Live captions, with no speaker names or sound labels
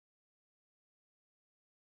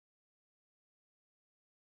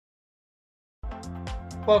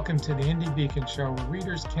Welcome to the Indie Beacon Show, where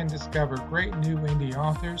readers can discover great new indie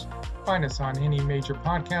authors. Find us on any major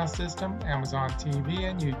podcast system, Amazon TV,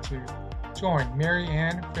 and YouTube. Join Mary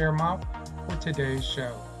Ann Fairmouth for today's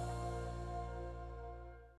show.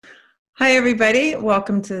 Hi, everybody.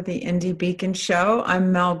 Welcome to the Indie Beacon Show.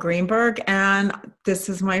 I'm Mel Greenberg, and this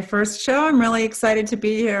is my first show. I'm really excited to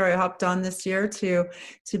be here. I hopped on this year to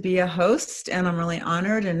be a host, and I'm really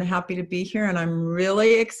honored and happy to be here. And I'm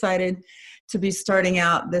really excited to be starting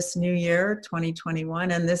out this new year,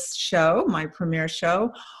 2021, and this show, my premiere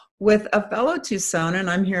show, with a fellow Tucson. And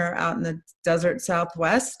I'm here out in the desert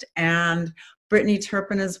Southwest, and Brittany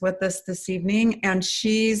Turpin is with us this evening, and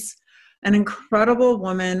she's an incredible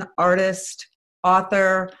woman, artist,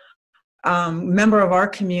 author, member of our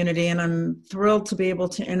community, and I'm thrilled to be able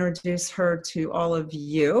to introduce her to all of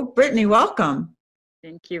you. Brittany, welcome.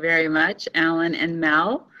 Thank you very much, Alan and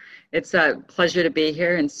Mel. It's a pleasure to be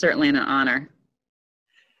here and certainly an honor.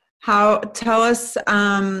 Tell us,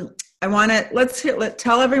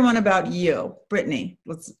 tell everyone about you. Brittany,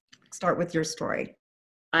 let's start with your story.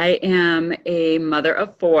 I am a mother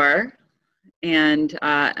of four and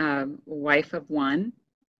a wife of one,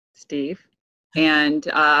 Steve, and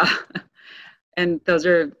those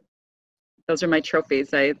are my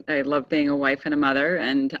trophies. I love being a wife and a mother,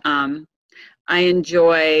 and I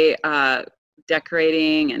enjoy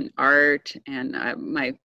decorating and art, and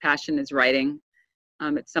my passion is writing.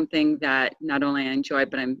 It's something that not only I enjoy,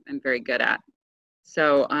 but I'm very good at.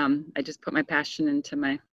 So I just put my passion into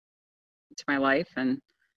my life and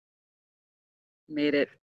made it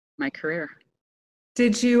my career.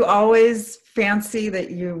 Did you always fancy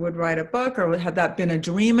that you would write a book, or had that been a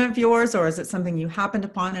dream of yours, or is it something you happened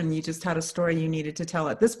upon and you just had a story you needed to tell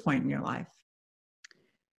at this point in your life?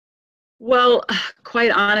 Well,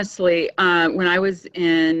 quite honestly, when I was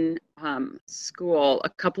in school, a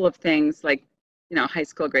couple of things like, high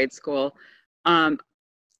school, grade school, I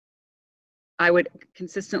would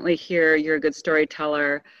consistently hear, you're a good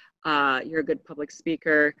storyteller, you're a good public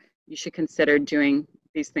speaker, you should consider doing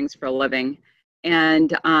these things for a living.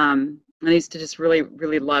 And I used to just really,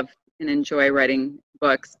 really love and enjoy writing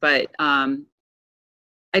books. But I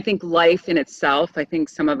think life in itself, I think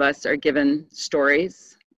some of us are given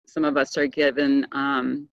stories. Some of us are given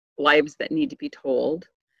lives that need to be told.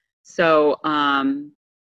 So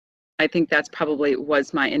I think that's probably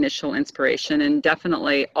was my initial inspiration, and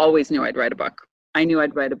definitely always knew I'd write a book. I knew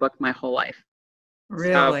I'd write a book my whole life.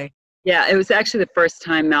 Really? So, yeah, it was actually the first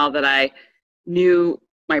time, Mel, that I knew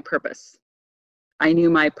my purpose. I knew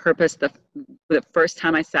my purpose the first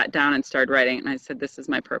time I sat down and started writing, and I said, this is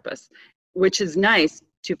my purpose, which is nice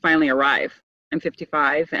to finally arrive. I'm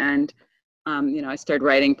 55, and I started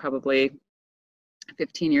writing probably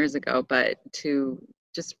 15 years ago, but to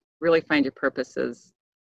just really find your purpose is,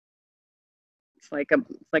 it's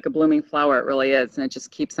like a blooming flower. It really is, and it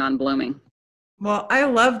just keeps on blooming. Well, I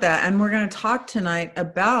love that, and we're going to talk tonight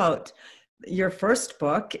about your first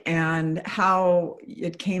book and how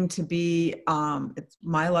it came to be. It's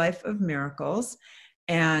My Life of Miracles,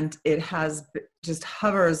 and it has just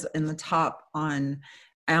hovers in the top on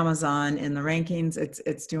Amazon in the rankings.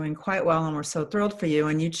 It's doing quite well, and we're so thrilled for you.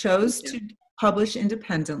 And you chose to publish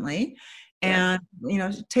independently, and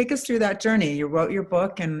take us through that journey. You wrote your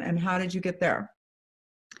book, and how did you get there?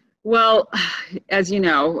 Well, as you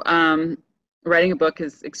know, writing a book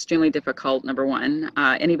is extremely difficult, number one.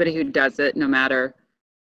 Anybody who does it, no matter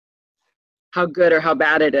how good or how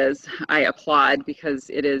bad it is, I applaud, because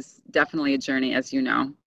it is definitely a journey, as you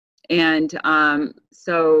know. And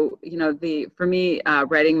so, for me,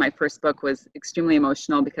 writing my first book was extremely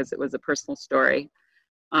emotional because it was a personal story.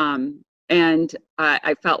 And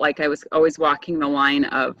I felt like I was always walking the line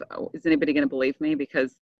of, is anybody going to believe me?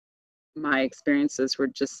 Because my experiences were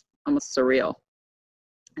just almost surreal.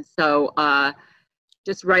 So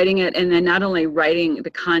just writing it, and then not only writing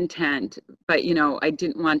the content, but, I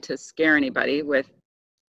didn't want to scare anybody with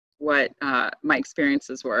what my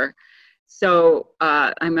experiences were. So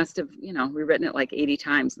I must have, rewritten it like 80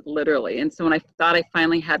 times, literally. And so when I thought I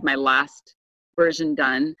finally had my last version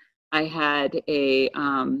done, I had a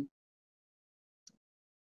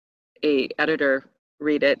editor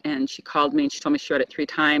read it, and she called me and she told me she read it 3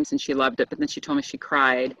 times and she loved it, but then she told me she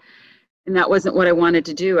cried. And that wasn't what I wanted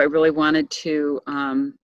to do. I really wanted to,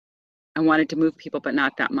 move people, but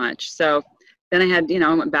not that much. So then I had,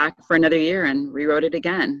 I went back for another year and rewrote it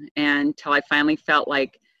again, until I finally felt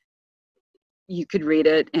like you could read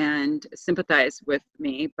it and sympathize with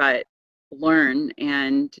me, but learn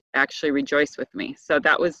and actually rejoice with me. So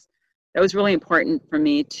that was really important for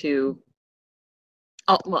me to,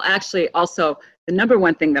 well, actually also the number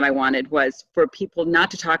one thing that I wanted was for people not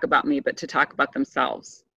to talk about me, but to talk about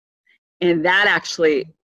themselves. And that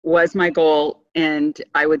actually was my goal. And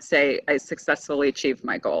I would say I successfully achieved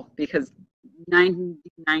my goal, because 99%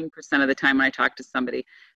 of the time when I talk to somebody,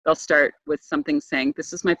 they'll start with something saying,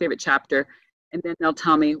 this is my favorite chapter. And then they'll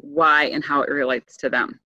tell me why and how it relates to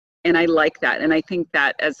them. And I like that. And I think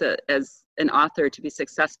that as an author, to be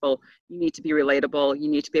successful, you need to be relatable. You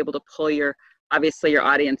need to be able to pull obviously your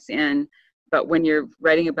audience in. But when you're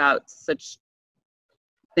writing about such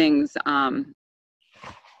things, that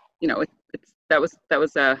was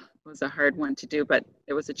a hard one to do, but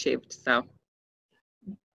it was achieved. So.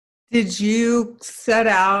 Did you set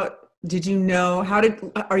out, did you know,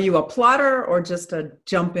 are you a plotter or just a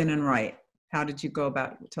jump in and write? How did you go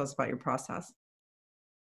about, tell us about your process?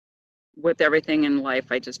 With everything in life,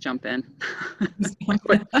 I just jump in.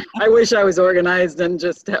 I wish I was organized and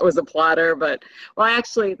just was a plotter, but, well,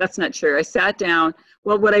 actually, that's not true. I sat down.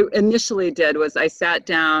 Well, what I initially did was I sat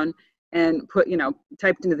down and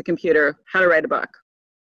typed into the computer how to write a book.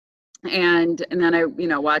 And then I,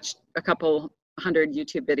 watched a couple 100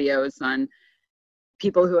 YouTube videos on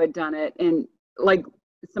people who had done it. And like,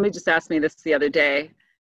 somebody just asked me this the other day,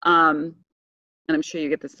 and I'm sure you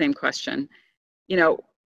get the same question,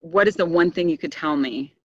 what is the one thing you could tell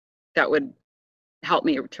me that would help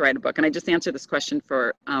me to write a book? And I just answered this question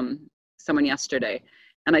for someone yesterday.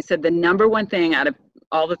 And I said, the number one thing out of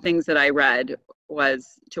all the things that I read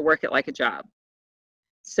was to work it like a job.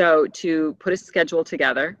 So to put a schedule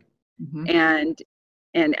together, and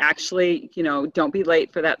actually, don't be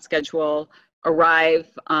late for that schedule, arrive,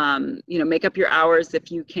 make up your hours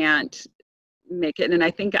if you can't make it. And I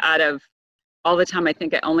think out of all the time, I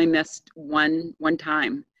think I only missed one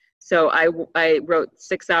time. So I wrote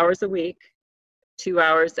 6 hours a week, 2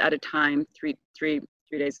 hours at a time, three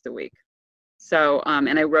days a week. So,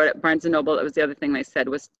 and I wrote at Barnes & Noble. That was the other thing I said,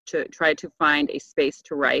 was to try to find a space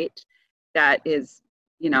to write that is,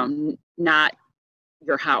 not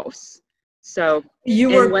your house. So you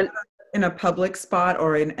were in a public spot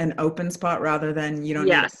or in an open spot rather than,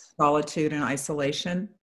 need solitude and isolation?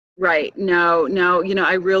 Right. No,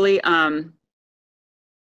 I really, I'm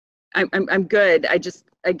good. I just,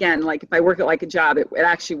 again, like if I work it like a job, it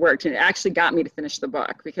actually worked. And it actually got me to finish the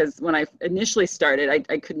book, because when I initially started,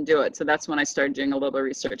 I couldn't do it. So that's when I started doing a little bit of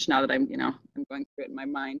research, now that I'm going through it in my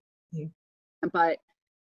mind. Yeah. But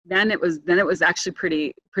then it was actually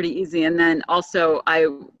pretty easy. And then also I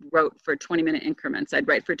wrote for 20-minute increments. I'd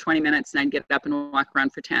write for 20 minutes and I'd get up and walk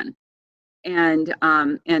around for 10. And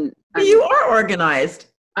you are organized.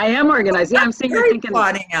 I am organized. Yeah, I'm sitting here thinking,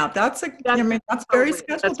 plotting out. That's very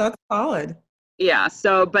scheduled. That's solid. Yeah.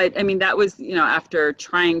 So, but I mean, that was, after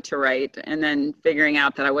trying to write and then figuring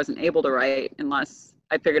out that I wasn't able to write unless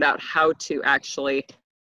I figured out how to actually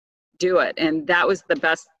do it. And that was the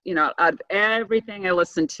best, out of everything I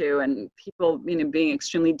listened to, and people, being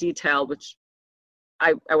extremely detailed, which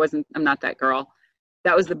I'm not that girl.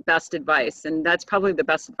 That was the best advice. And that's probably the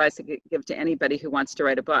best advice I could give to anybody who wants to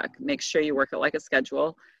write a book. Make sure you work it like a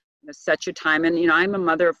schedule, set your time. And, I'm a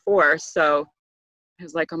mother of 4. So I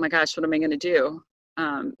was like, oh my gosh, what am I going to do?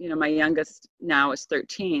 My youngest now is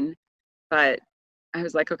 13, but I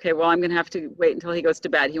was like, okay, well, I'm going to have to wait until he goes to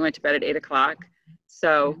bed. He went to bed at 8 o'clock.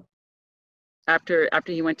 So after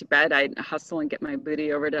he went to bed, I'd hustle and get my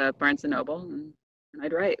booty over to Barnes & Noble and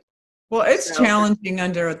I'd write. Well, it's challenging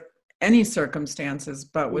under any circumstances,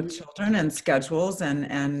 but with children and schedules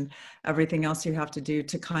and everything else you have to do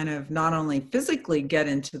to kind of not only physically get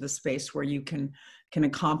into the space where you can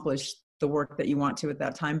accomplish the work that you want to at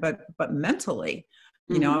that time, but mentally,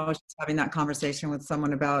 I was just having that conversation with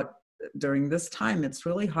someone about during this time, it's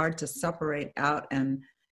really hard to separate out and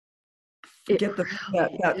get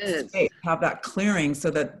that space, have that clearing so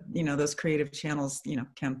that, those creative channels,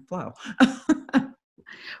 can flow.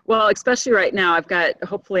 Well, especially right now, I've got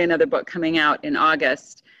hopefully another book coming out in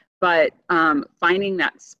August, but finding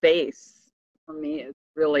that space for me is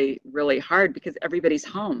really, really hard because everybody's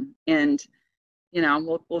home, and,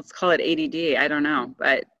 let's call it ADD. I don't know,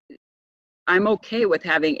 but I'm okay with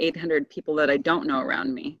having 800 people that I don't know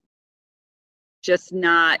around me, just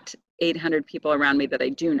not 800 people around me that I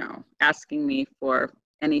do know asking me for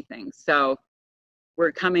anything. So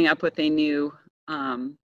we're coming up with a new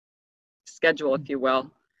schedule, if you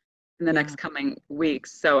will, in the next coming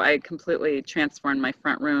weeks. So I completely transformed my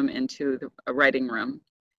front room into a writing room.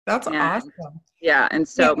 That's awesome. Yeah. And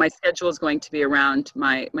so my schedule is going to be around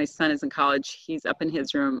my son is in college. He's up in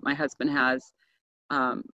his room. My husband has,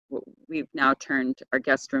 we've now turned our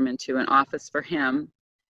guest room into an office for him.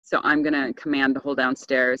 So I'm going to command the whole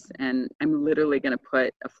downstairs, and I'm literally going to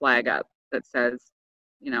put a flag up that says,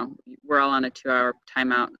 we're all on a 2-hour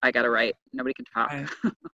timeout. I got to write. Nobody can talk. Right.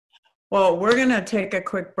 Well, we're going to take a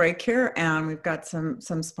quick break here, and we've got some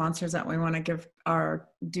sponsors that we want to give our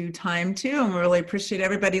due time to, and we really appreciate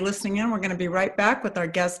everybody listening in. We're going to be right back with our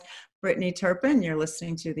guest, Brittany Turpin. You're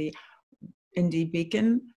listening to the Indie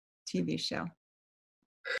Beacon TV show.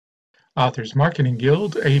 Authors Marketing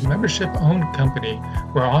Guild, a membership-owned company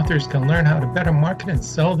where authors can learn how to better market and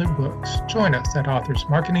sell their books. Join us at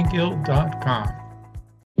authorsmarketingguild.com.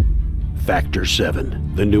 Factor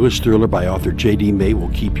 7, the newest thriller by author J.D. May, will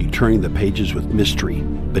keep you turning the pages with mystery,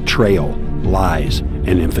 betrayal, lies,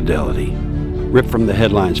 and infidelity. Ripped from the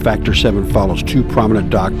headlines, Factor 7 follows two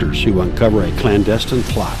prominent doctors who uncover a clandestine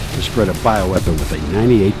plot to spread a bioweapon with a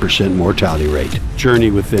 98% mortality rate.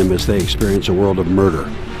 Journey with them as they experience a world of murder,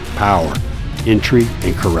 power, intrigue,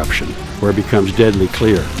 and corruption, where it becomes deadly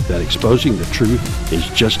clear that exposing the truth is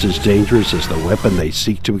just as dangerous as the weapon they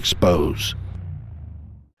seek to expose.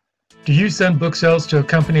 Do you send book sales to a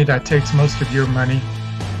company that takes most of your money?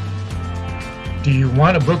 Do you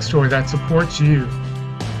want a bookstore that supports you?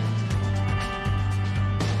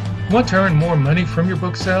 Want to earn more money from your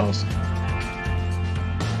book sales?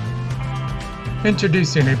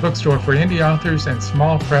 Introducing a bookstore for indie authors and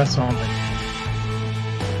small press only.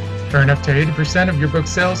 Earn up to 80% of your book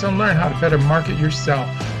sales and learn how to better market yourself.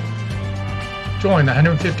 Join the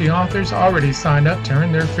 150 authors already signed up to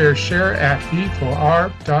earn their fair share at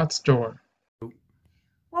e4r.store.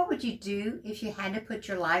 What would you do if you had to put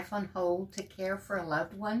your life on hold to care for a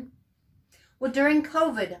loved one? Well, during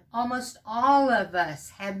COVID, almost all of us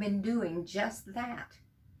have been doing just that.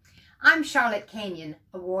 I'm Charlotte Canyon,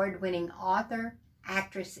 award-winning author,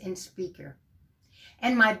 actress, and speaker.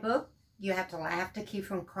 And my book, You Have to Laugh to Keep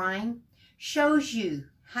from Crying, shows you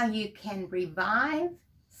how you can revive,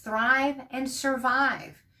 thrive, and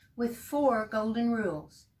survive with 4 golden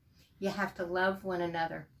rules. You have to love one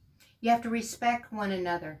another. You have to respect one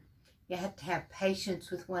another. You have to have patience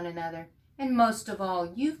with one another. And most of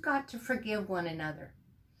all, you've got to forgive one another.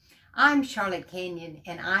 I'm Charlotte Canyon,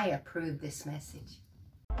 and I approve this message.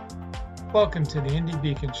 Welcome to the Indie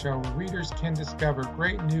Beacon Show, where readers can discover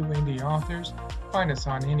great new indie authors. Find us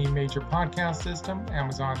on any major podcast system,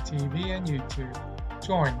 Amazon TV, and YouTube.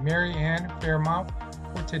 Join Mary Ann Fairmouth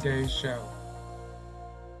for today's show.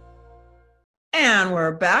 And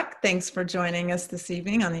we're back. Thanks for joining us this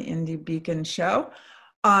evening on the Indie Beacon Show.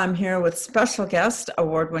 I'm here with special guest,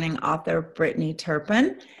 award-winning author Brittany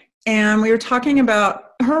Turpin. And we were talking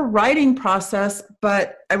about her writing process,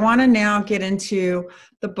 but I want to now get into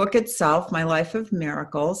the book itself, My Life of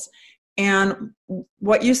Miracles. And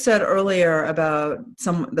what you said earlier about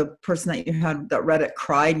the person that you had that read it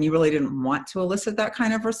cried and you really didn't want to elicit that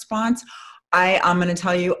kind of response. I'm going to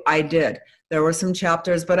tell you, I did. There were some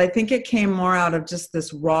chapters, but I think it came more out of just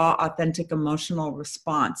this raw, authentic emotional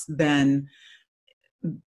response than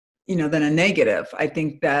a negative. I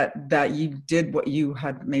think that you did what you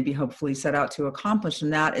had maybe hopefully set out to accomplish,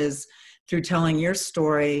 and that is through telling your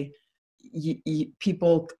story,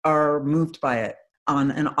 people are moved by it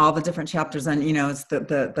in all the different chapters. And it's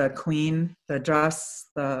the queen, the dress,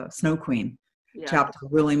 the Snow Queen. Yeah. Chapter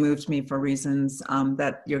really moved me for reasons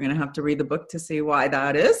that you're going to have to read the book to see why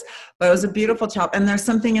that is. But it was a beautiful chapter, and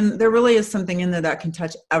there really is something in there that can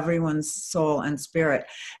touch everyone's soul and spirit.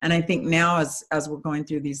 And I think now, as we're going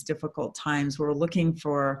through these difficult times, we're looking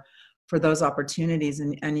for those opportunities,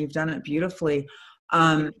 and you've done it beautifully.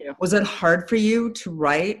 Was it hard for you to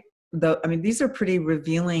write? These are pretty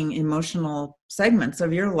revealing, emotional segments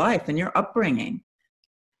of your life and your upbringing.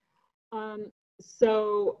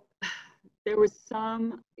 There was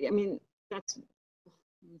let's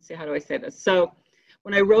see, how do I say this? So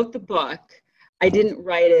when I wrote the book, I didn't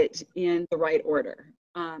write it in the right order.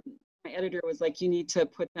 My editor was like, you need to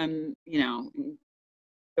put them, in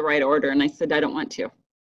the right order. And I said, I don't want to.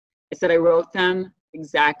 I said, I wrote them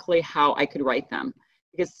exactly how I could write them,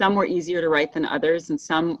 because some were easier to write than others. And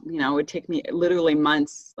some, would take me literally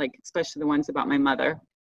months, like especially the ones about my mother,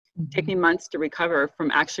 take me months to recover from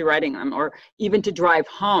actually writing them, or even to drive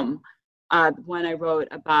home. When I wrote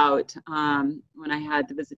about when I had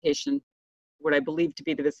the visitation, what I believed to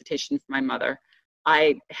be the visitation for my mother,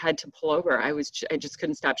 I had to pull over. I just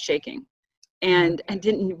couldn't stop shaking, and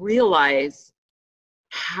didn't realize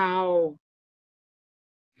how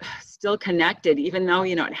still connected, even though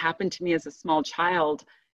it happened to me as a small child,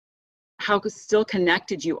 how still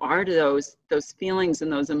connected you are to those feelings and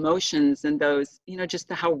those emotions and those just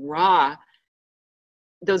how raw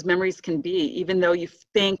those memories can be, even though you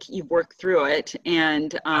think you've worked through it.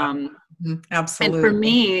 And absolutely. And for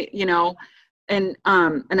me, and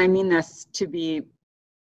I mean this to be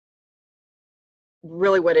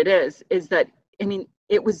really what it is that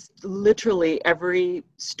it was literally every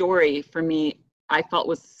story for me, I felt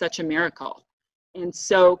was such a miracle, and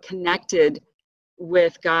so connected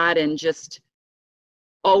with God, and just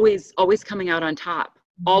always coming out on top,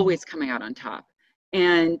 always coming out on top.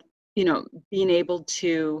 And, being able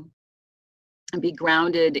to be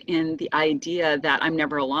grounded in the idea that I'm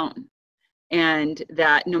never alone, and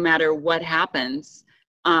that no matter what happens,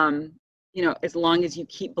 as long as you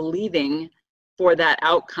keep believing for that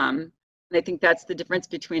outcome. And I think that's the difference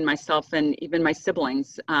between myself and even my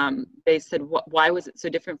siblings. They said, why was it so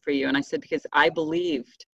different for you? And I said, because I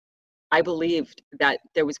believed that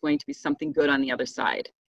there was going to be something good on the other side.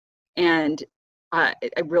 And I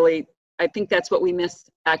think that's what we miss,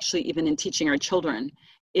 actually, even in teaching our children,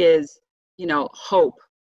 is, hope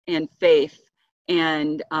and faith.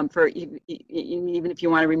 And for even if you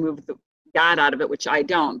want to remove the God out of it, which I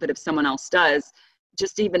don't, but if someone else does,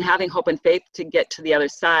 just even having hope and faith to get to the other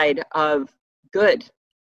side of good.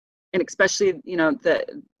 And especially,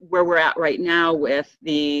 where we're at right now with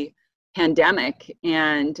the pandemic,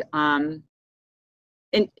 and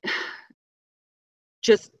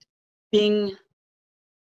just being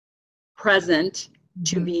present,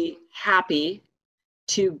 to be happy,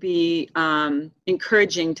 to be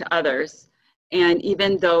encouraging to others. And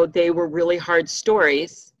even though they were really hard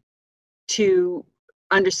stories, to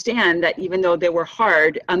understand that even though they were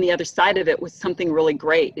hard, on the other side of it was something really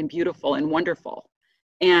great and beautiful and wonderful.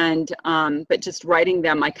 And but just writing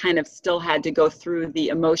them, I kind of still had to go through the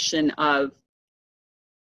emotion of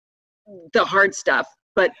the hard stuff,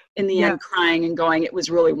 but in the end, crying and going, it was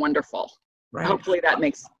really wonderful. Right. Hopefully that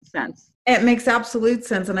makes sense. It makes absolute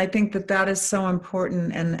sense. And I think that is so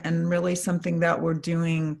important, and really something that we're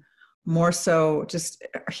doing more so, just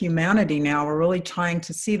humanity now. We're really trying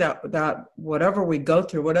to see that whatever we go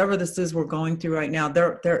through, whatever this is we're going through right now,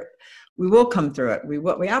 we will come through it.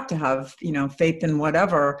 We have to have, faith in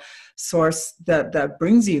whatever source that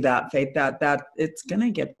brings you that faith, that it's going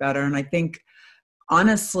to get better. And I think,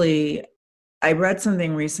 honestly, I read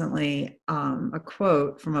something recently, a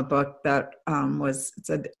quote from a book that it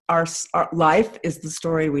said, our life is the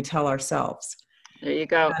story we tell ourselves. There you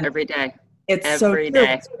go. And every day. It's every so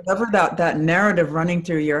day. Whatever that narrative running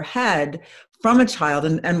through your head from a child,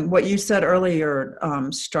 and what you said earlier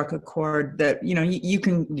struck a chord, that you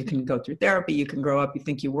can go through therapy, you can grow up, you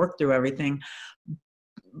think you work through everything.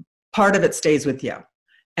 Part of it stays with you,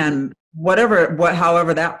 and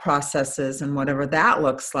however that process is, and whatever that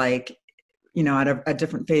looks like, at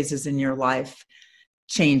different phases in your life,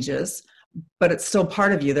 changes, but it's still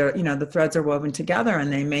part of you. There, the threads are woven together,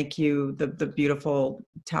 and they make you the beautiful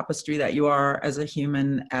tapestry that you are as a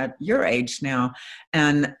human at your age now.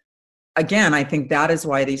 And again, I think that is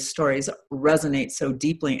why these stories resonate so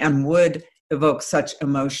deeply and would evoke such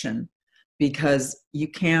emotion, because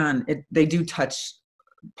they do touch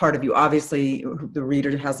part of you. Obviously, the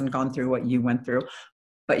reader hasn't gone through what you went through,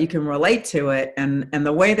 but you can relate to it. And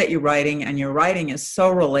the way that your writing is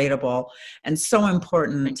so relatable and so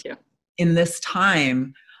important. Thank you. In this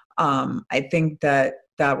time. I think that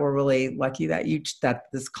we're really lucky that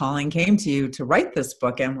this calling came to you to write this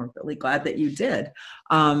book, and we're really glad that you did.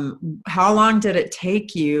 How long did it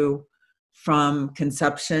take you from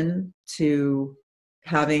conception to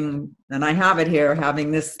having, and I have it here,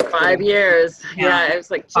 having this 5 years. Yeah, it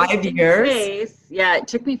was like 5 years. Yeah, it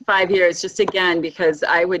took me 5 years, just again, because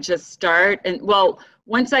I would just start, and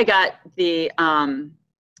once I got the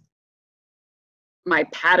my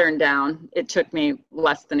pattern down, it took me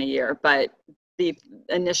less than a year, but the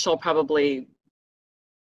initial probably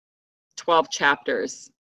 12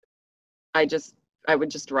 chapters, I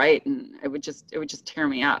would just write, and it would just tear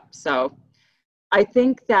me up. So I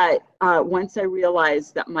think that once I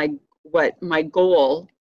realized that my goal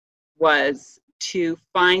was to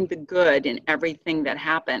find the good in everything that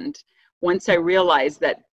happened, once I realized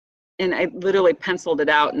that, and I literally penciled it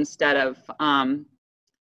out instead of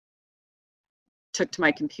took to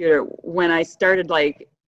my computer, when I started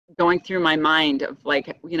going through my mind of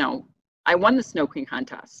I won the Snow Queen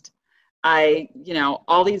contest.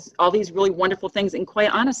 All these really wonderful things. And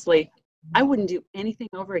quite honestly, I wouldn't do anything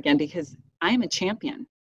over again, because I am a champion.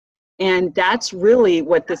 And that's really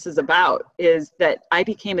what this is about, is that I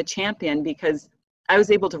became a champion because I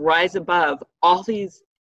was able to rise above all these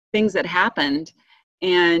things that happened,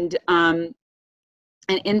 and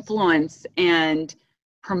influence and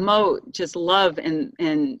promote just love and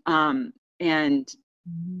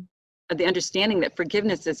the understanding that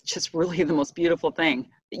forgiveness is just really the most beautiful thing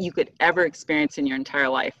that you could ever experience in your entire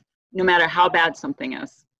life, no matter how bad something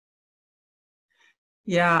is.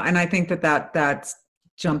 Yeah, and I think that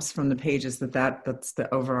jumps from the pages, that's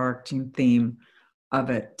the overarching theme of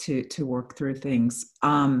it to work through things.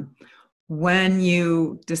 When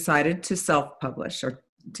you decided to self-publish or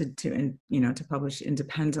to publish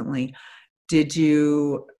independently, did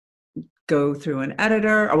you go through an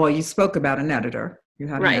editor? Well, you spoke about an editor. You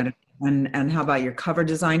had Right. an editor. And how about your cover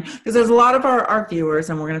design? Because there's a lot of our viewers,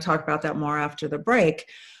 and we're going to talk about that more after the break,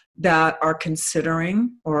 that are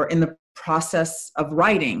considering or in the process of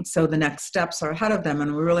writing. So the next steps are ahead of them.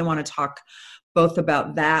 And we really want to talk both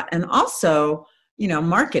about that and also,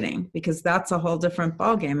 marketing, because that's a whole different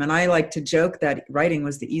ballgame. And I like to joke that writing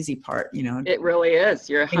was the easy part, It really is.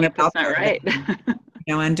 You're 100% right.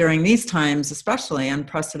 And during these times, especially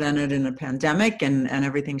unprecedented in a pandemic and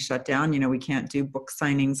everything shut down, we can't do book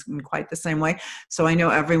signings in quite the same way. So I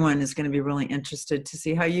know everyone is going to be really interested to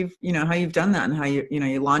see how you've done that and how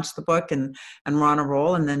you launched the book and were on a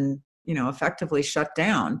roll and then, effectively shut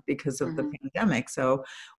down because of the pandemic. So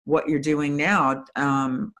what you're doing now,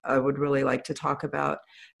 I would really like to talk about.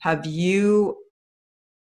 Have you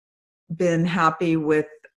been happy with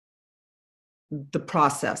the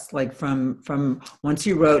process, like from once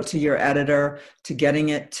you wrote to your editor to getting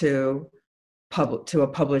it to a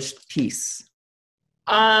published piece?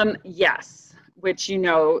 Yes, which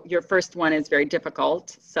your first one is very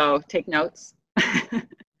difficult. So take notes,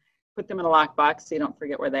 put them in a lockbox so you don't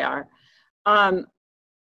forget where they are.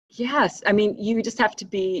 Yes, I mean, you just have to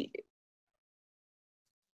be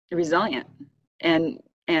resilient and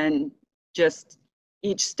just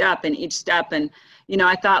each step. And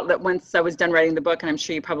I thought that once I was done writing the book, and I'm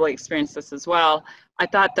sure you probably experienced this as well, I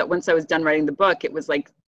thought that once I was done writing the book, it was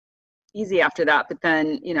like easy after that. But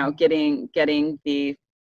then, getting the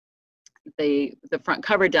front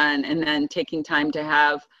cover done and then taking time to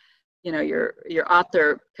have, your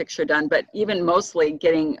author picture done. But even mostly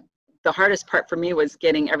the hardest part for me was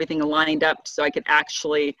getting everything lined up so I could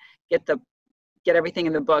actually get everything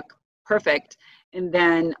in the book perfect. And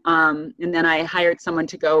then I hired someone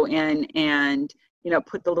to go in and,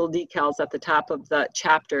 put the little decals at the top of the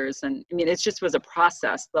chapters. And I mean, it just was a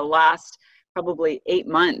process. The last probably 8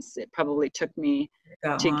 months, it probably took me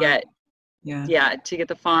to get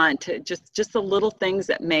the font, to just the little things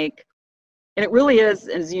that make, and it really is,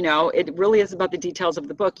 as it really is about the details of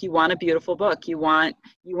the book. You want a beautiful book. You want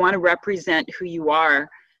to represent who you are,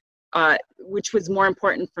 which was more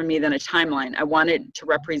important for me than a timeline. I wanted to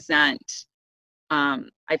represent,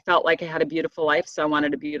 I felt like I had a beautiful life, so I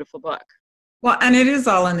wanted a beautiful book. Well, and it is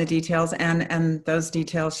all in the details, and those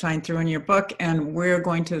details shine through in your book. And we're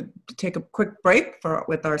going to take a quick break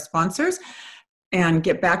with our sponsors and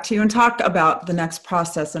get back to you and talk about the next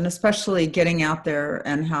process, and especially getting out there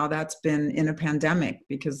and how that's been in a pandemic,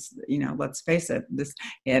 because, let's face it,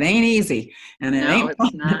 it ain't easy, and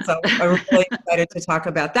it's not. So I'm really excited to talk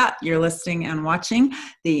about that. You're listening and watching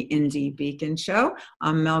the Indie Beacon Show.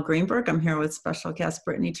 I'm Mel Greenberg. I'm here with special guest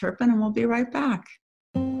Brittany Turpin, and we'll be right back.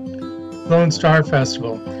 Lone Star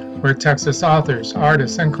Festival, where Texas authors,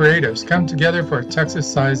 artists, and creatives come together for a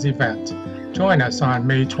Texas-sized event. Join us on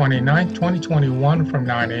May 29, 2021 from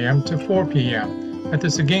 9 a.m. to 4 p.m. at the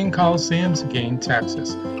Seguin Coliseum, Seguin,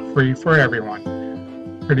 Texas. Free for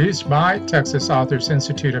everyone. Produced by Texas Authors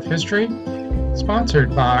Institute of History.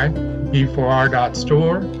 Sponsored by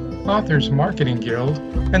B4R.store, Authors Marketing Guild,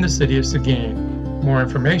 and the City of Seguin. More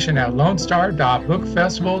information at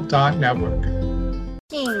lonestar.bookfestival.network.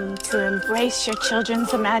 To embrace your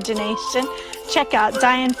children's imagination, check out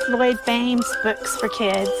Diane Floyd Bame's books for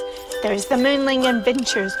kids. There's The Moonling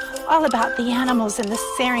Adventures, all about the animals in the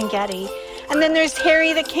Serengeti. And then there's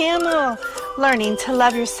Harry the Camel, learning to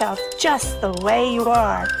love yourself just the way you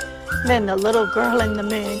are. Then The Little Girl in the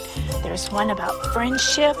Moon. There's one about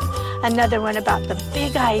friendship, another one about the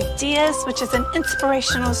big ideas, which is an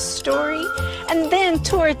inspirational story. And then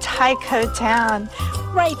Tour Tycho Town,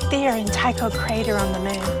 right there in Tycho Crater on the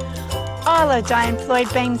moon. All of Diane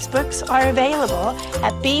Floyd Bame's books are available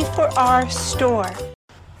at B4R Store.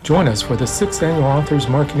 Join us for the 6th Annual Authors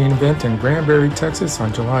Marketing Event in Granbury, Texas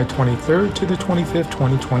on July 23rd to the 25th,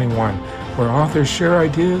 2021, where authors share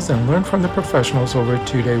ideas and learn from the professionals over a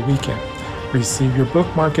 2-day weekend. Receive your book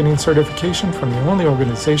marketing certification from the only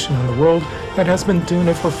organization in the world that has been doing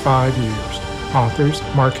it for 5 years, Authors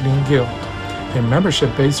Marketing Guild, a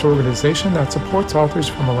membership-based organization that supports authors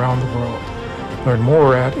from around the world. Learn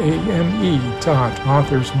more at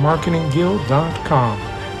ame.authorsmarketingguild.com.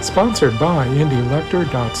 Sponsored by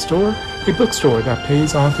indielector.store, a bookstore that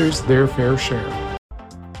pays authors their fair share.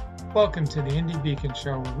 Welcome to the Indie Beacon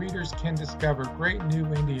Show, where readers can discover great new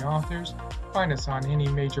indie authors. Find us on any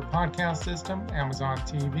major podcast system, Amazon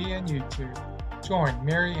TV, and YouTube. Join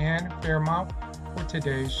Mary Ann Fairmouth for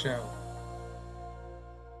today's show.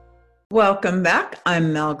 Welcome back.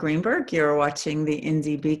 I'm Mel Greenberg. You're watching the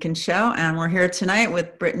Indie Beacon Show, and we're here tonight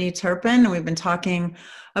with Brittany Turpin. We've been talking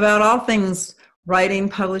about all things writing,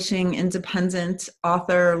 publishing, independent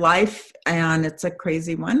author life, and it's a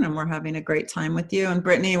crazy one, and we're having a great time with you. And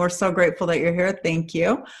Brittany, we're so grateful that you're here. Thank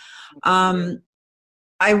you. I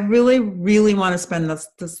really, really want to spend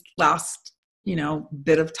this last,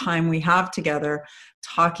 bit of time we have together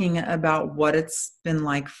talking about what it's been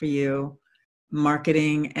like for you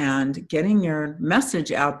marketing and getting your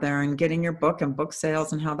message out there and getting your book and book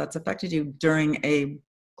sales and how that's affected you during a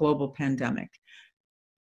global pandemic.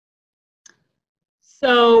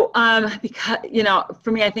 So, because,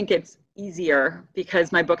 for me, I think it's easier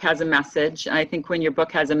because my book has a message. I think when your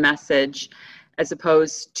book has a message, as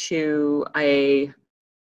opposed to a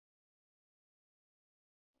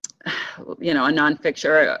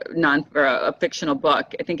nonfiction or a fictional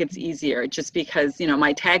book, I think it's easier just because,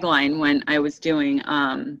 my tagline when I was doing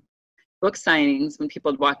book signings, when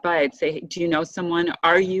people would walk by, I'd say, hey, do you know someone,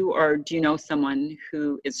 or do you know someone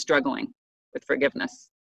who is struggling with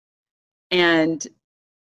forgiveness? And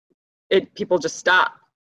people just stop.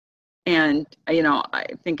 And, I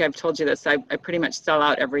think I've told you this, I pretty much sell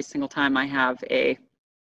out every single time I have a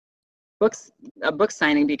book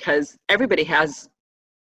signing because everybody has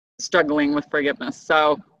struggling with forgiveness.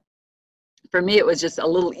 So for me, it was just a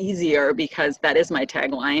little easier because that is my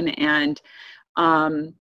tagline,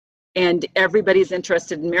 and everybody's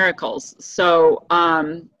interested in miracles. So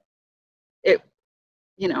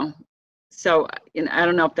so I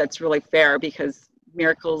don't know if that's really fair because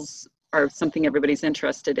miracles are something everybody's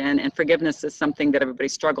interested in, and forgiveness is something that everybody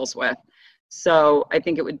struggles with. So I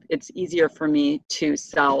think it's easier for me to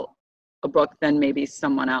sell a book than maybe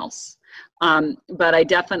someone else. But I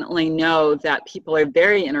definitely know that people are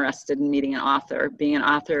very interested in meeting an author. Being an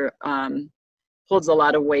author holds a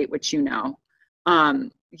lot of weight, which it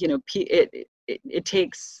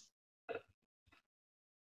takes,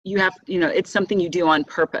 it's something you do on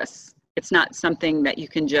purpose. It's not something that you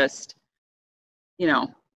can just,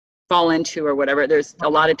 fall into or whatever. There's a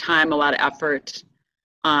lot of time, a lot of effort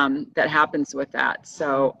that happens with that.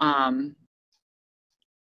 So,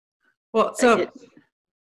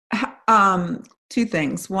 two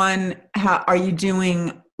things. One, how are you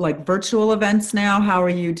doing like virtual events now? How are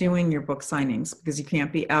you doing your book signings? Because you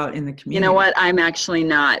can't be out in the community. You know what? I'm actually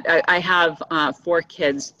not. I have 4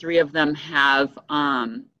 kids. 3 of them have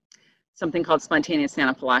something called spontaneous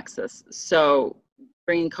anaphylaxis. So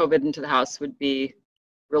bringing COVID into the house would be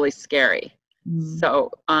really scary. Mm.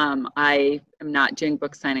 So I am not doing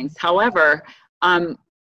book signings. However,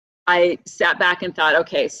 I sat back and thought,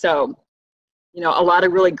 okay, so a lot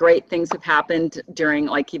of really great things have happened during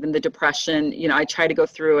like even the Depression. I try to go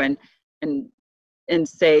through and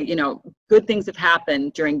say, good things have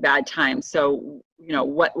happened during bad times. So,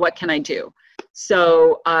 what can I do?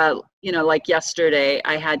 So, like yesterday,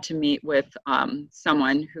 I had to meet with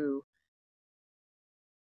someone who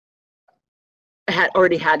had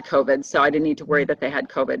already had COVID. So I didn't need to worry that they had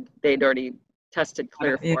COVID. They'd already tested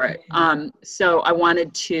clear for it. So I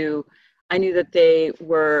knew that they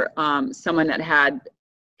were someone that had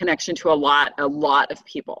connection to a lot of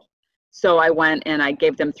people. So I went and I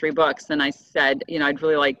gave them 3 books and I said, I'd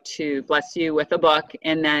really like to bless you with a book,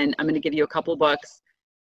 and then I'm going to give you a couple books.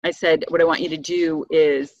 I said, what I want you to do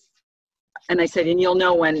is, and I said, and you'll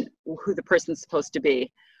know who the person's supposed to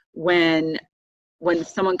be. When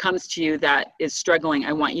someone comes to you that is struggling,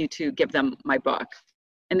 I want you to give them my book.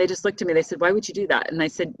 And they just looked at me, they said, why would you do that? And I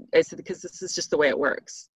said, because this is just the way it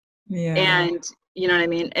works. Yeah. And you know what I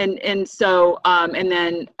mean? And so, and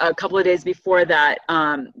then a couple of days before that,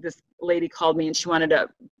 this lady called me and she wanted to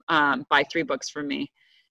buy 3 books from me.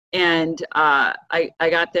 And I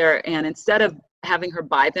got there, and instead of having her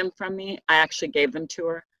buy them from me, I actually gave them to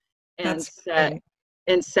her and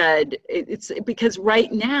said, it's because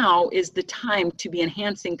right now is the time to be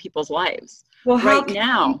enhancing people's lives. Well, how right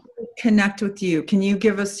now, connect with you? Can you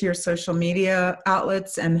give us your social media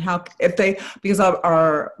outlets and how, because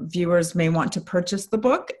our viewers may want to purchase the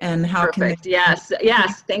book, and how Perfect. can they?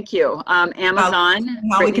 Yes. Thank you. Amazon.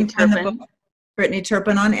 How we can find the book? Brittany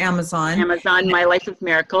Turpin on Amazon. My Life of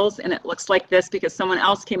Miracles, and it looks like this because someone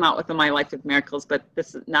else came out with a My Life of Miracles, but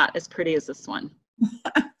this is not as pretty as this one.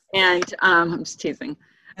 And I'm just teasing.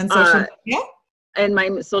 And social media? And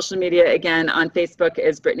my social media, again, on Facebook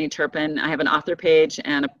is Brittany Turpin. I have an author page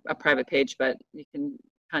and a private page, but you can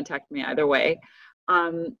contact me either way.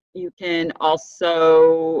 You can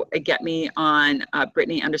also get me on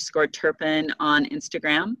Brittany_Turpin on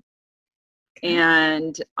Instagram.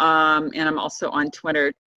 And I'm also on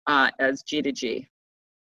Twitter as G2G.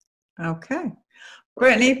 Okay.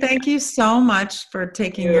 Brittany, thank you so much for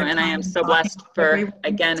taking your time. And I am so blessed for,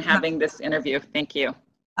 again, having this interview. Thank you.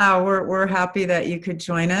 We're happy that you could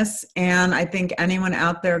join us. And I think anyone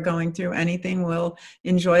out there going through anything will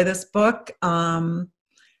enjoy this book,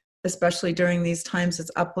 especially during these times. It's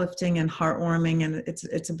uplifting and heartwarming, and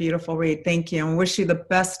it's a beautiful read. Thank you, and wish you the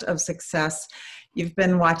best of success. You've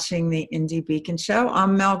been watching the Indie Beacon Show.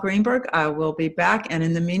 I'm Mel Greenberg. I will be back. And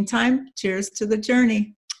in the meantime, cheers to the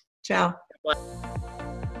journey. Ciao.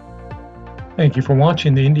 Thank you for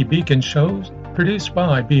watching the Indie Beacon Show, produced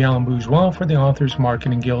by B. Allen Bourgeois for the Authors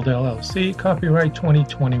Marketing Guild, LLC, copyright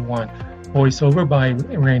 2021. Voiceover by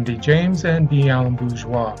Randy James and B. Allen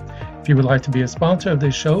Bourgeois. If you would like to be a sponsor of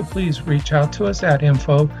this show, please reach out to us at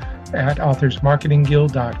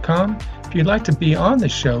info@authorsmarketingguild.com. If you'd like to be on the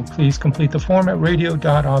show, please complete the form at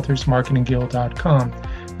radio.authorsmarketingguild.com.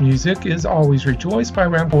 Music is Always Rejoice by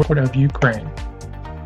Rampart of Ukraine.